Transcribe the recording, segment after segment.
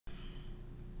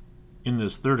In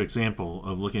this third example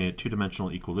of looking at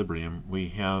two-dimensional equilibrium, we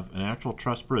have an actual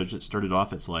truss bridge that started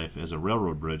off its life as a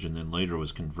railroad bridge and then later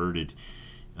was converted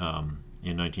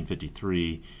in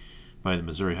 1953 by the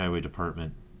Missouri Highway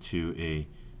Department to a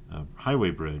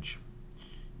highway bridge.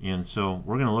 And so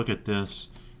we're going to look at this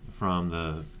from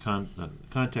the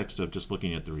context of just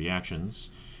looking at the reactions.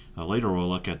 Later we'll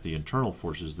look at the internal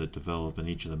forces that develop in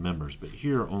each of the members, but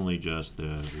here only just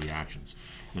the reactions.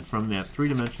 And from that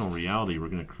three-dimensional reality, we're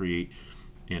going to create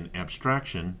an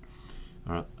abstraction,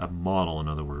 a model in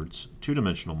other words,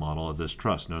 two-dimensional model of this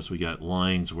truss. Notice we got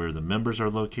lines where the members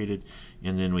are located,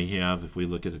 and then we have, if we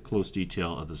look at a close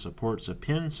detail of the supports, a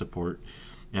pin support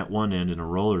at one end and a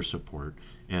roller support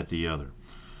at the other.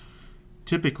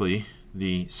 Typically,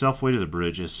 the self-weight of the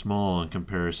bridge is small in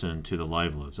comparison to the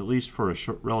live loads, at least for a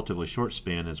relatively short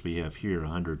span as we have here, a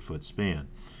 100-foot span.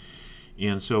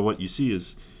 And so what you see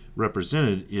is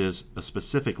represented is a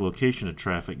specific location of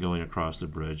traffic going across the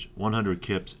bridge, 100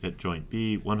 kips at joint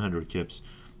B, 100 kips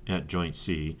at joint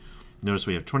C. Notice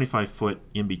we have 25 foot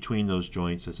in between those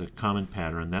joints as a common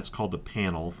pattern. That's called the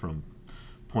panel from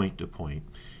point to point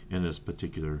in this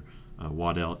particular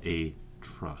Waddell A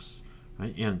truss.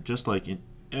 Right? And just like in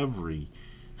every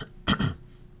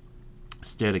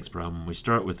statics problem, we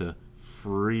start with a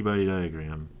free body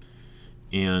diagram,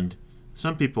 and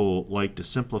some people like to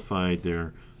simplify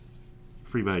their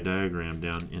free body diagram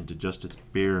down into just its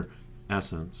bare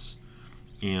essence,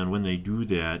 and when they do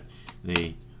that,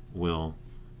 they will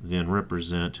then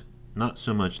represent not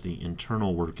so much the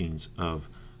internal workings of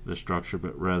the structure,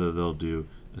 but rather they'll do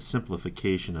a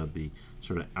simplification of the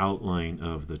sort of outline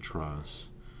of the truss,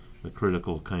 the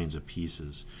critical kinds of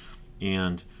pieces.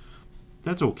 And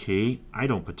that's okay. I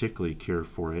don't particularly care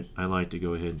for it. I like to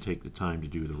go ahead and take the time to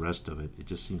do the rest of it. It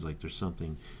just seems like there's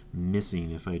something missing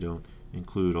if I don't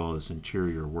include all this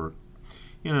interior work.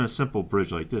 In a simple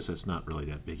bridge like this, that's not really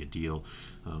that big a deal.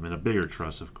 In a bigger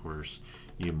truss, of course,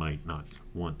 you might not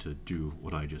want to do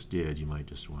what I just did. You might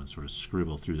just want to sort of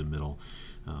scribble through the middle.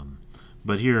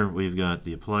 But here we've got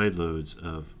the applied loads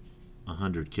of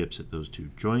 100 kips at those two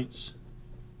joints.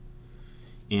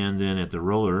 And then at the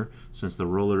roller, since the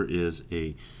roller is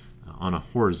on a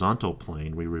horizontal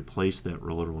plane, we replace that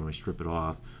roller when we strip it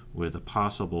off with a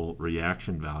possible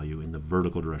reaction value in the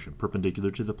vertical direction,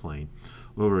 perpendicular to the plane.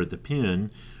 Over at the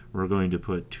pin, we're going to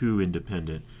put two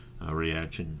independent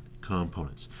reaction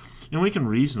components. And we can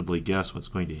reasonably guess what's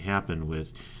going to happen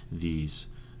with these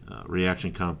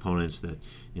reaction components, that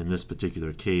in this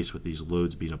particular case, with these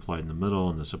loads being applied in the middle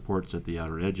and the supports at the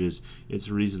outer edges, it's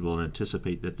reasonable to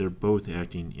anticipate that they're both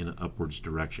acting in an upwards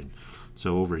direction.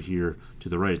 So over here to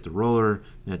the right at the roller,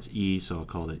 that's E, so I'll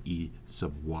call that E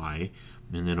sub Y.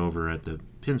 And then over at the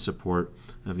pin support,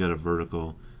 I've got a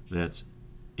vertical that's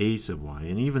A sub Y.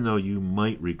 And even though you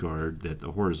might regard that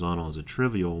the horizontal is a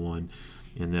trivial one,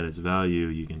 and that its value,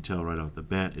 you can tell right off the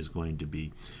bat, is going to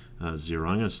be 0.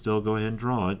 I'm going to still go ahead and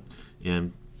draw it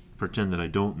and pretend that I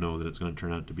don't know that it's going to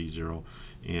turn out to be 0,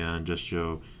 and just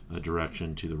show a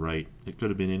direction to the right. It could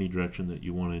have been any direction that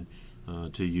you wanted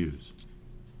to use.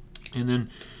 And then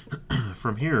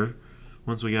from here,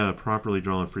 once we got a properly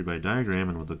drawn free body diagram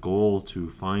and with the goal to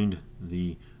find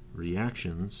the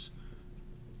reactions,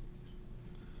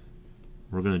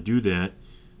 we're going to do that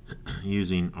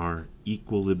using our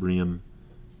equilibrium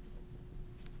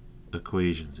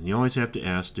equations. And you always have to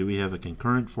ask, do we have a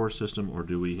concurrent force system or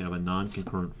do we have a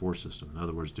non-concurrent force system? In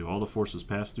other words, do all the forces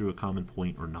pass through a common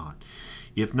point or not?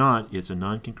 If not, it's a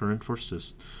non-concurrent force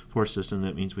system.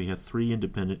 That means we have three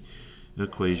independent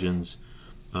equations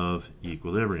of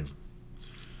equilibrium.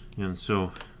 And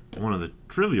so one of the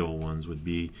trivial ones would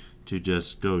be to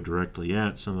just go directly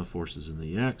at sum of forces in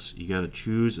the x. You got to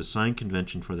choose a sign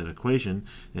convention for that equation.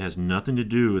 It has nothing to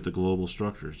do with the global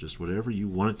structure. It's just whatever you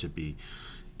want it to be.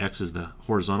 X is the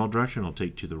horizontal direction. I'll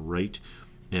take to the right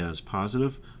as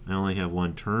positive. I only have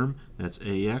one term. That's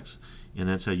AX. And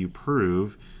that's how you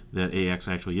prove that AX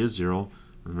actually is 0.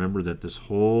 Remember that this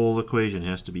whole equation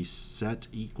has to be set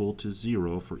equal to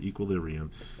 0 for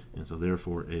equilibrium. And so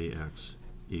therefore AX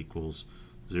equals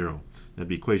 0. That'd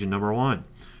be equation number 1.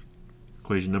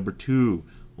 Equation number 2.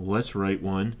 Let's write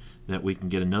one that we can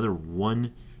get another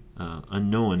one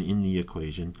unknown in the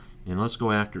equation. And let's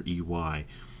go after EY.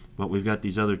 But we've got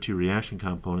these other two reaction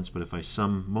components, but if I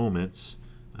sum moments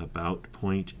about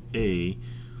point A,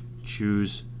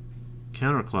 choose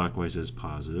counterclockwise as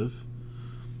positive,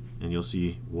 and you'll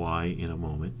see Y in a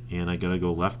moment, and I gotta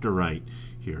go left or right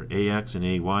here. AX and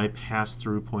AY pass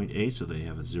through point A, so they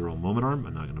have a 0 moment arm.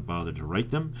 I'm not going to bother to write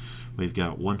them. We've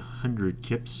got 100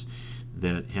 kips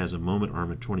that has a moment arm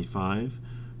of 25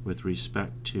 with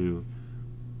respect to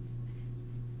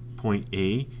point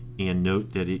A, And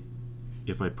note that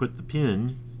if I put the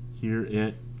pin here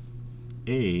at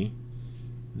A,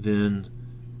 then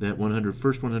that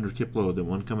first 100 kip load, the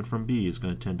one coming from B, is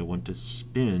going to tend to want to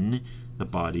spin the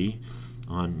body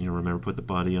on, remember, put the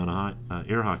body on a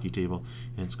air hockey table,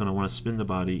 and it's going to want to spin the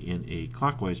body in a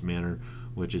clockwise manner,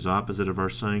 which is opposite of our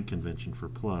sign convention for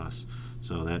plus.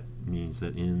 So that means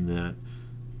that in that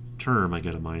term I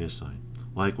get a minus sign.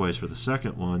 Likewise for the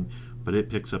second one, but it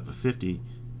picks up a 50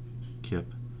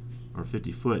 kip or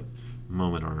 50 foot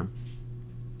moment arm.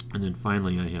 And then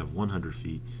finally I have 100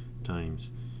 feet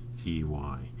times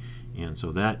EY. And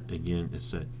so that again is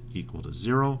set equal to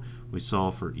 0. We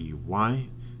solve for EY.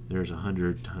 There's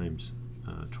 100 times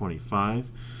 25.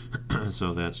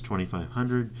 So that's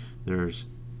 2,500. There's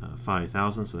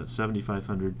 5,000, so that's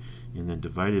 7,500. And then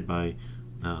divided by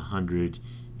 100.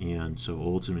 And so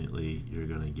ultimately you're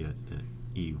going to get that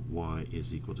EY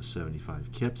is equal to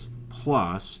 75 kips,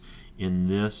 plus in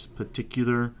this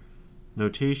particular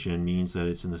notation means that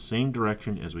it's in the same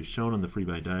direction as we've shown on the free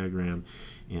body diagram,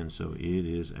 and so it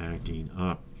is acting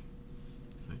up.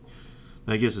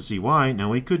 That gives us EY.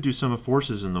 Now we could do sum of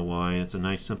forces in the Y. It's a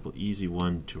nice, simple, easy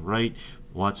one to write.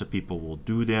 Lots of people will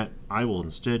do that. I will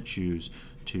instead choose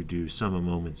to do sum of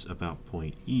moments about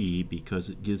point E because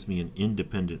it gives me an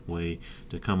independent way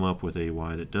to come up with a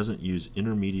Y that doesn't use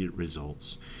intermediate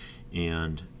results.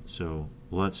 And so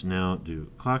let's now do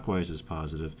clockwise as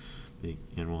positive,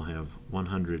 and we'll have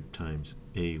 100 times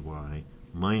AY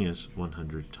minus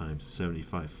 100 times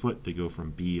 75 foot to go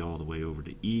from B all the way over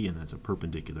to E, and that's a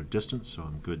perpendicular distance, so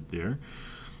I'm good there.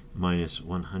 Minus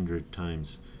 100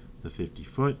 times the 50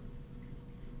 foot,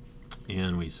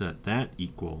 and we set that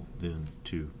equal then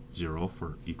to 0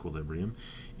 for equilibrium,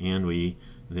 and we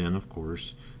then of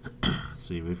course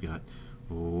see we've got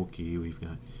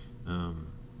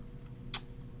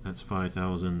that's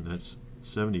 5,000, that's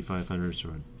 7,500, so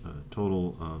a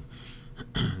total of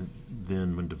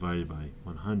then when divided by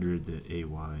 100, the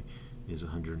AY is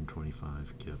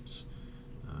 125 kips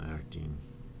acting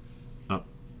up.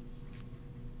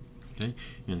 Okay,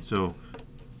 and so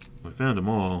we found them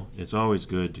all. It's always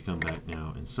good to come back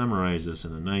now and summarize this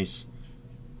in a nice,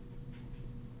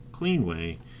 clean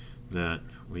way that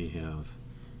we have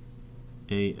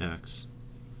AX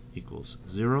equals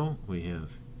 0. We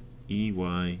have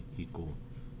EY equal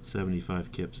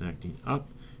 75 kips acting up,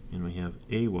 and we have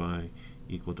AY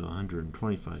equal to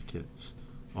 125 kips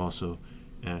also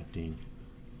acting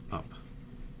up.